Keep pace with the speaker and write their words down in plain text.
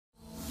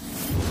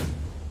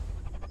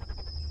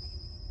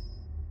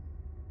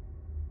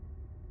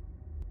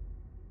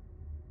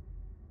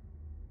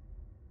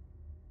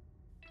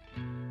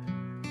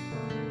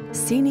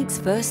Scenic's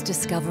first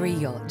discovery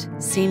yacht,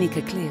 Scenic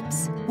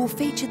Eclipse, will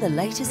feature the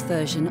latest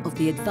version of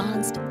the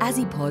advanced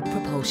Azipod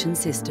propulsion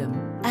system,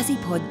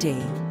 Azipod D,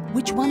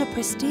 which won a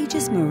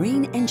prestigious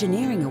Marine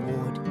Engineering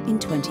Award in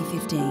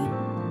 2015.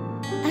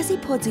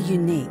 Azipods are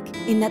unique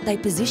in that they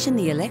position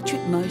the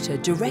electric motor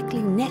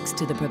directly next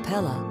to the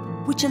propeller,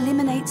 which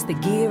eliminates the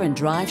gear and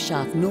drive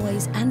shaft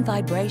noise and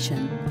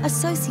vibration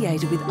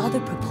associated with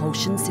other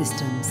propulsion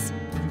systems.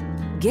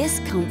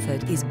 Guest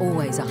comfort is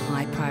always a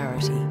high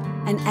priority,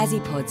 and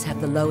Azipods have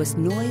the lowest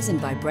noise and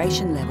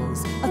vibration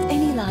levels of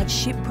any large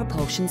ship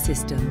propulsion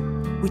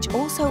system, which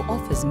also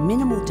offers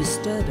minimal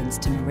disturbance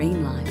to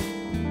marine life.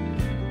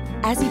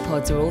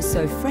 Azipods are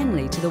also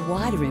friendly to the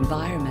wider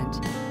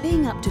environment,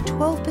 being up to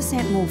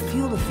 12% more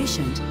fuel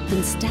efficient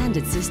than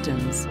standard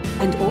systems,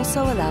 and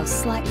also allow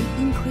slightly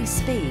increased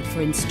speed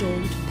for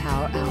installed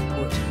power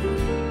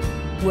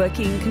output.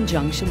 Working in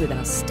conjunction with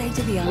our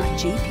state-of-the-art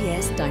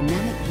GPS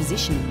dynamic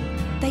positioning,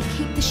 they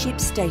keep the ship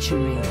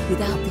stationary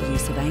without the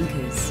use of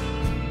anchors.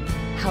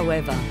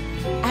 However,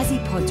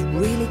 Azipods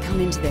really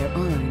come into their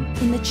own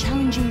in the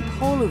challenging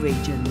polar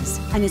regions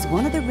and is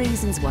one of the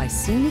reasons why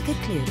Scenic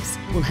Eclipse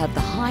will have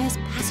the highest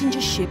passenger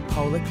ship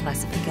polar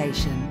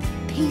classification,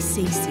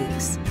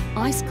 PC6,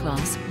 Ice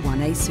Class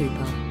 1A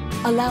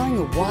Super, allowing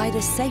a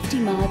wider safety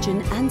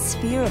margin and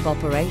sphere of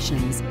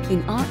operations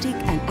in Arctic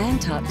and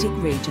Antarctic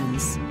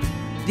regions.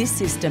 This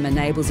system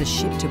enables a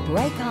ship to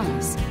break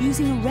ice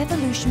using a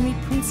revolutionary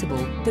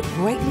principle that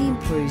greatly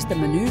improves the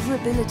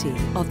manoeuvrability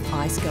of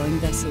ice-going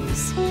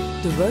vessels.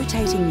 The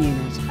rotating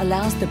unit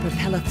allows the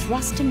propeller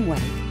thrust and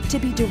wake to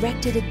be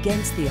directed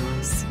against the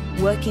ice,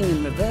 working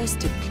in reverse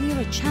to clear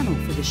a channel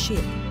for the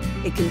ship.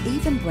 It can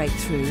even break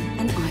through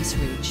an ice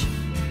ridge.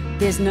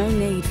 There's no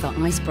need for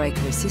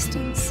icebreaker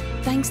assistance,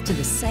 thanks to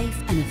the safe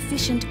and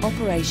efficient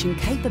operation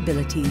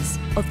capabilities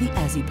of the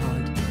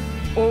Azipod.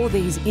 All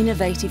these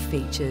innovative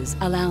features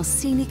allow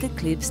Scenic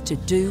Eclipse to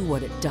do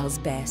what it does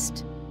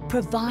best: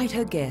 provide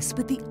her guests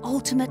with the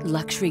ultimate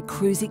luxury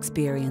cruise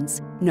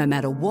experience, no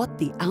matter what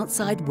the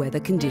outside weather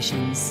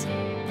conditions.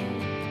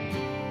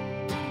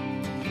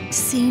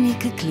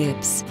 Scenic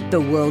Eclipse,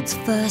 the world's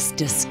first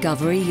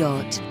discovery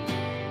yacht.